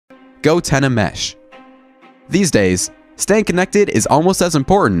Gotenna Mesh. These days, staying connected is almost as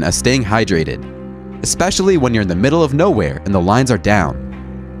important as staying hydrated, especially when you're in the middle of nowhere and the lines are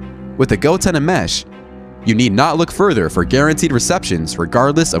down. With the Gotenna Mesh, you need not look further for guaranteed receptions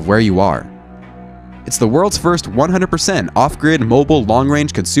regardless of where you are. It's the world's first 100% off-grid mobile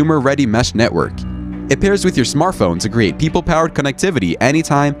long-range consumer-ready mesh network. It pairs with your smartphone to create people-powered connectivity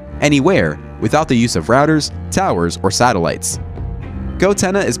anytime, anywhere, without the use of routers, towers, or satellites.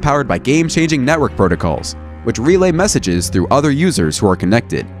 Gotenna is powered by game-changing network protocols, which relay messages through other users who are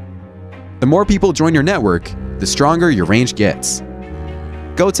connected. The more people join your network, the stronger your range gets.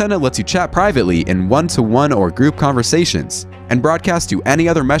 Gotenna lets you chat privately in one-to-one or group conversations and broadcast to any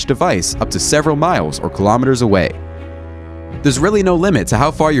other mesh device up to several miles or kilometers away. There's really no limit to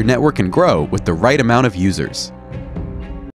how far your network can grow with the right amount of users.